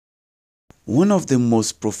One of the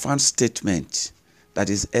most profound statements that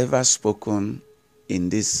is ever spoken in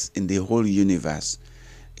the whole universe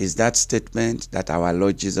is that statement that our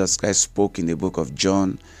Lord Jesus Christ spoke in the book of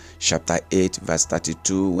John, chapter 8, verse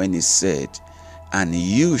 32, when he said, "And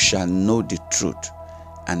you shall know the truth,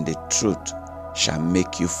 and the truth shall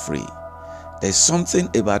make you free." There's something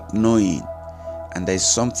about knowing, and there's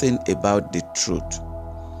something about the truth.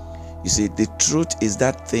 You see, the truth is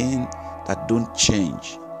that thing that don't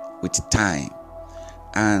change with time.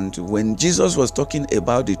 And when Jesus was talking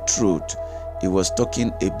about the truth, he was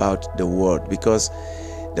talking about the word, because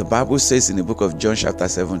the Bible says in the book of John chapter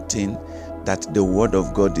 17 that the word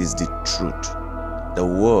of God is the truth. The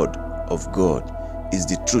word of God is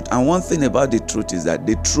the truth. And one thing about the truth is that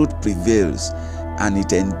the truth prevails and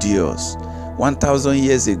it endures. 1,000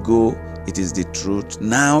 years ago, it is the truth.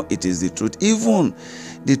 Now it is the truth. Even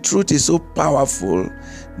the truth is so powerful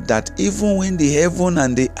that even when the heaven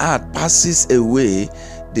and the earth passes away,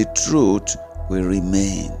 the truth will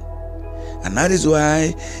remain. And that is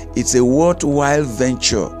why it's a worthwhile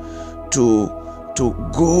venture to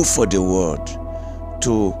go for the word,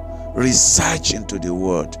 to research into the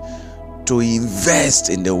word, to invest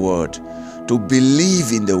in the word, to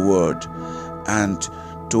believe in the word, and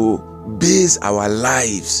to base our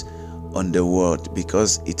lives on the word,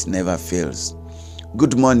 because it never fails.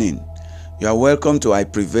 Good morning. You are welcome to I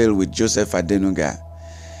Prevail with Joseph Adenuga.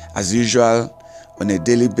 As usual, on a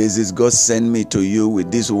daily basis, God send me to you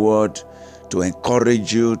with this word to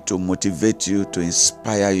encourage you, to motivate you, to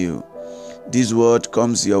inspire you. This word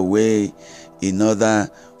comes your way in order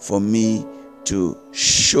for me to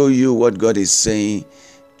show you what God is saying,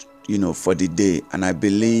 for the day. And I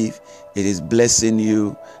believe it is blessing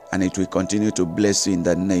you, and it will continue to bless you in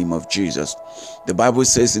the name of Jesus. The Bible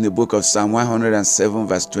says in the book of Psalm 107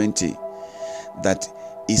 verse 20 that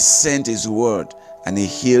he sent his word and he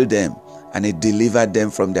healed them and he delivered them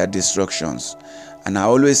from their destructions. And I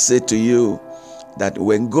always say to you that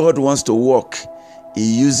when God wants to work, he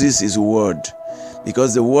uses his word,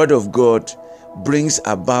 because the word of God brings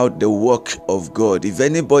about the work of God. If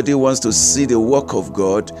anybody wants to see the work of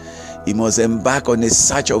God, he must embark on a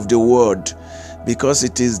search of the word, because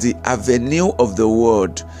it is the avenue of the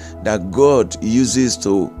word that God uses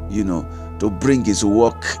to bring his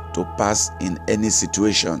work to pass in any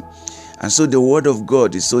situation. And so the word of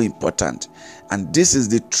God is so important. And this is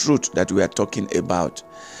the truth that we are talking about.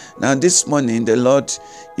 Now this morning, the Lord,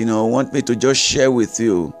 want me to just share with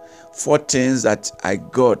you 4 things that I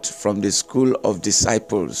got from the school of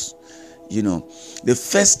disciples. The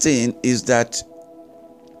first thing is that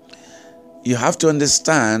you have to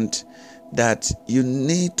understand that you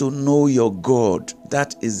need to know your God.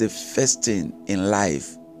 That is the first thing in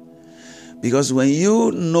life. Because when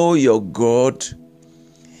you know your God,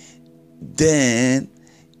 then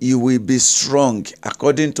you will be strong.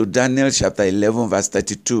 According to Daniel chapter 11 verse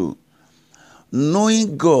 32,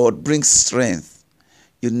 knowing God brings strength.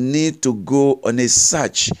 You need to go on a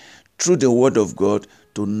search through the word of God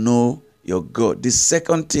to know your God. The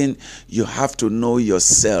second thing, you have to know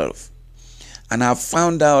yourself. And I've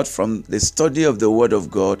found out from the study of the word of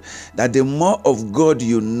God that the more of God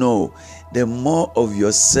you know, the more of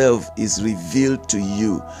yourself is revealed to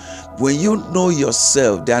you. When you know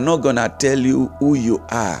yourself, they are not going to tell you who you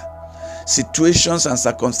are. Situations and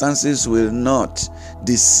circumstances will not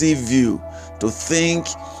deceive you to think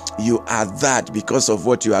you are that because of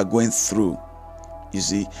what you are going through. You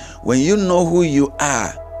see, when you know who you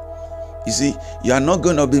are, you see, you are not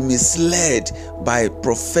going to be misled by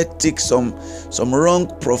prophetic, some wrong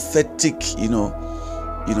prophetic,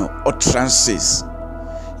 utterances.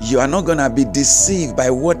 You are not going to be deceived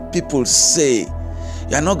by what people say.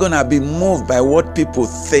 You are not going to be moved by what people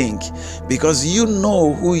think, because you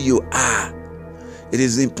know who you are. It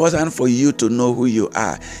is important for you to know who you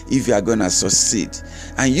are if you are going to succeed.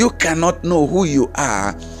 And you cannot know who you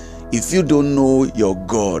are if you don't know your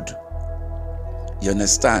God. You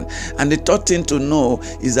understand? And the third thing to know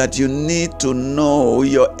is that you need to know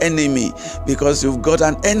your enemy, because you've got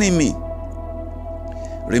an enemy.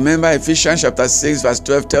 Remember, Ephesians chapter 6 verse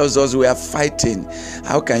 12 tells us we are fighting.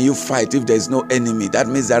 How can you fight if there is no enemy? That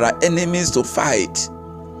means there are enemies to fight.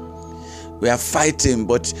 We are fighting,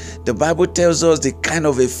 but the Bible tells us the kind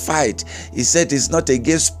of a fight. He said it's not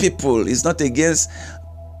against people. It's not against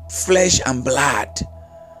flesh and blood.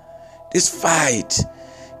 This fight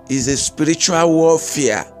is a spiritual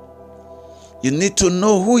warfare. You need to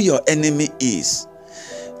know who your enemy is.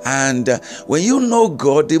 And when you know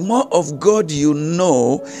God, the more of God you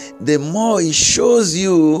know, the more He shows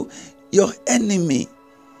you your enemy.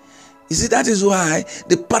 You see, that is why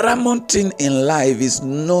the paramount thing in life is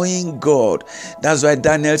knowing God. That's why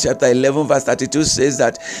Daniel chapter 11 verse 32 says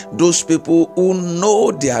that those people who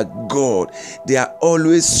know their God, they are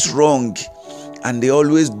always strong and they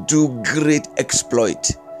always do great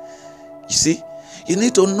exploit. You see, you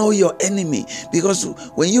need to know your enemy, because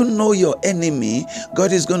when you know your enemy,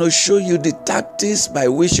 God is going to show you the tactics by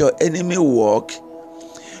which your enemy work.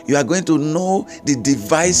 You are going to know the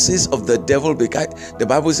devices of the devil, because the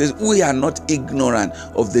Bible says we are not ignorant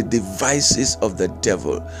of the devices of the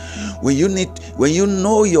devil. When you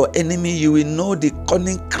know your enemy, you will know the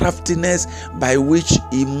cunning craftiness by which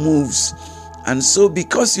he moves. And so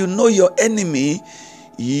because you know your enemy,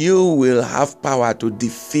 you will have power to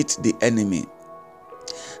defeat the enemy.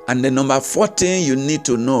 And the number 14 you need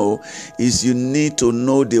to know is you need to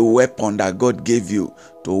know the weapon that God gave you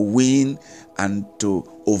to win and to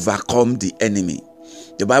overcome the enemy.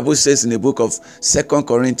 The Bible says in the book of 2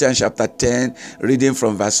 Corinthians chapter 10, reading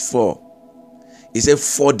from verse 4, it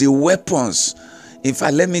says, for the weapons. In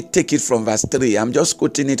fact, let me take it from verse 3. I'm just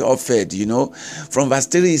quoting it off-head, From verse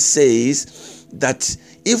 3 it says that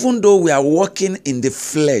even though we are walking in the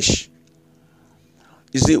flesh,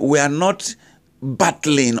 you see, we are not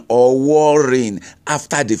battling or warring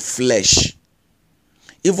after the flesh.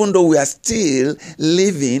 Even though we are still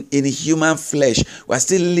living in human flesh, we are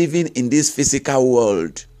still living in this physical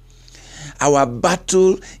world. Our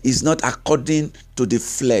battle is not according to the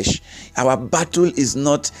flesh. Our battle is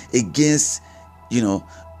not against,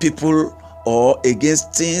 people or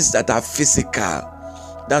against things that are physical.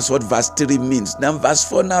 That's what verse 3 means. Now verse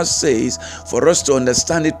 4 now says, for us to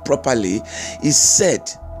understand it properly, it said,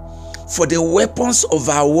 for the weapons of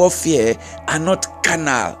our warfare are not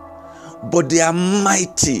carnal, but they are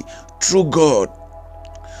mighty through God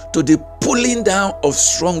to the pulling down of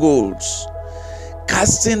strongholds,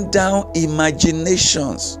 casting down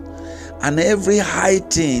imaginations, and every high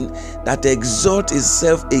thing that exalts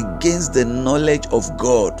itself against the knowledge of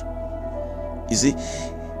God. You see,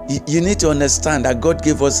 you need to understand that God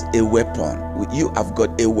gave us a weapon. You have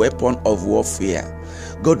got a weapon of warfare.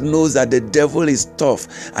 God knows that the devil is tough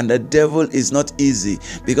and the devil is not easy,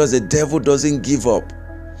 because the devil doesn't give up.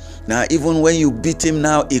 Now, even when you beat him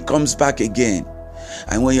now, he comes back again.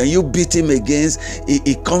 And when you beat him again,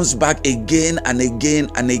 he comes back again and again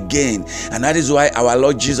and again. And that is why our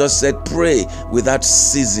Lord Jesus said, pray without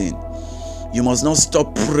ceasing. You must not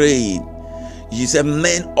stop praying. He said,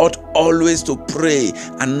 men ought always to pray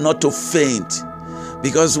and not to faint,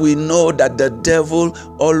 because we know that the devil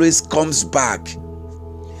always comes back.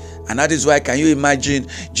 And that is why, can you imagine,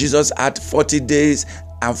 Jesus had 40 days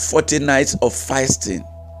and 40 nights of fasting.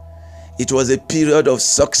 It was a period of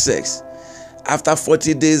success. After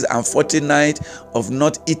 40 days and 40 nights of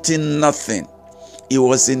not eating nothing, he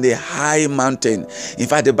was in the high mountain. In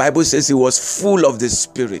fact, the Bible says he was full of the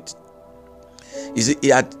Spirit. You see, he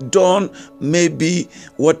had done maybe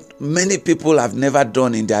what many people have never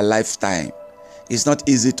done in their lifetime. It's not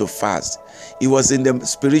easy to fast. He was in the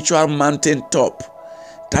spiritual mountain top.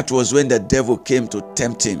 That was when the devil came to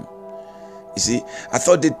tempt him. You see, I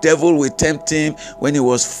thought the devil would tempt him when he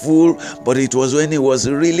was full, but it was when he was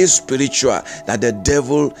really spiritual that the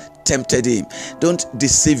devil tempted him. Don't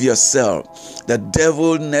deceive yourself. The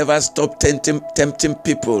devil never stopped tempting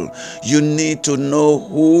people. You need to know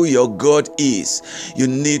who your God is. You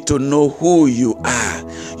need to know who you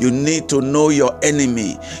are. You need to know your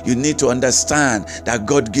enemy. You need to understand that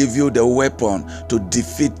God gave you the weapon to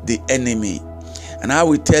defeat the enemy. And I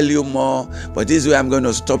will tell you more, but this is where I'm going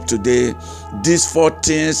to stop today. These 4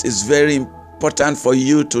 things is very important for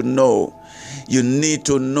you to know. You need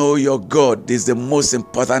to know your God. This is the most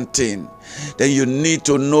important thing. Then you need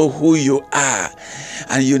to know who you are,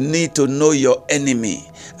 and you need to know your enemy,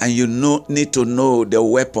 and you need to know the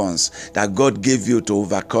weapons that God gave you to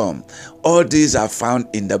overcome. All these are found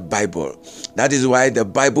in the Bible. That is why the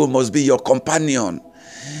Bible must be your companion.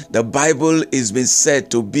 The Bible is been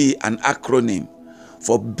said to be an acronym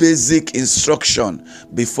for basic instruction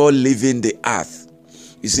before leaving the earth.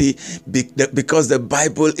 You see, because the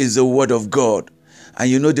Bible is the word of God. And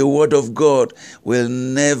the word of God will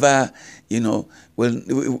never,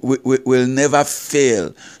 will never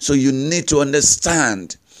fail. So you need to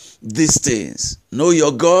understand these things. Know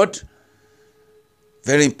your God,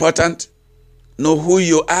 very important. Know who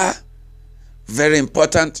you are, very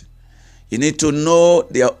important. You need to know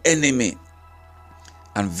your enemy.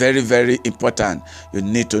 And very, very important, you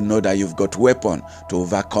need to know that you've got weapon to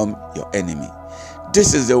overcome your enemy.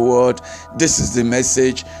 This is the word, this is the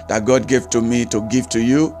message that God gave to me to give to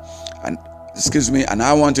you. And and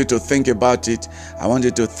I want you to think about it. I want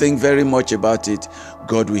you to think very much about it.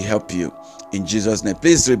 God will help you in Jesus' name.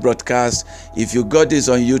 Please rebroadcast. If you got this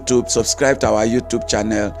on YouTube, subscribe to our YouTube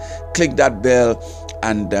channel, click that bell,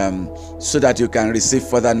 and so that you can receive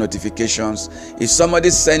further notifications. If somebody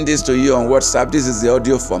send this to you on WhatsApp, this is the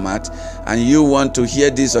audio format, and you want to hear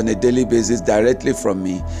this on a daily basis directly from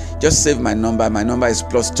me, just save my number. My number is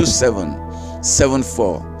 +27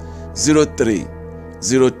 74 03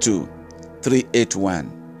 02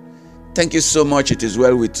 381. Thank you so much. It is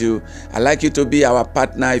well with you. I'd like you to be our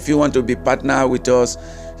partner. If you want to be partner with us,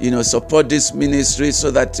 support this ministry so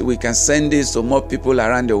that we can send this to more people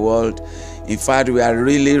around the world. In fact, we are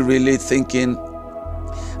really, really thinking,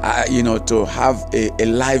 to have a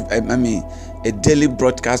live, a daily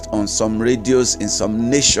broadcast on some radios in some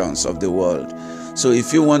nations of the world. So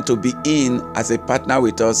if you want to be in as a partner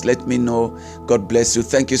with us, let me know. God bless you.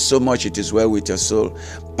 Thank you so much. It is well with your soul.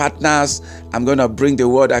 Partners, I'm going to bring the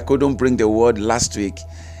word. I couldn't bring the word last week.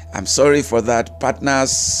 I'm sorry for that.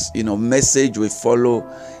 Partners, message will follow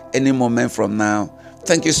any moment from now.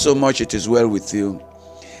 Thank you so much. It is well with you.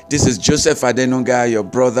 This is Joseph Adenunga, your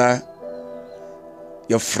brother,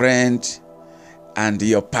 your friend, and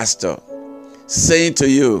your pastor, saying to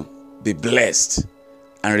you, be blessed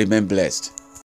and remain blessed.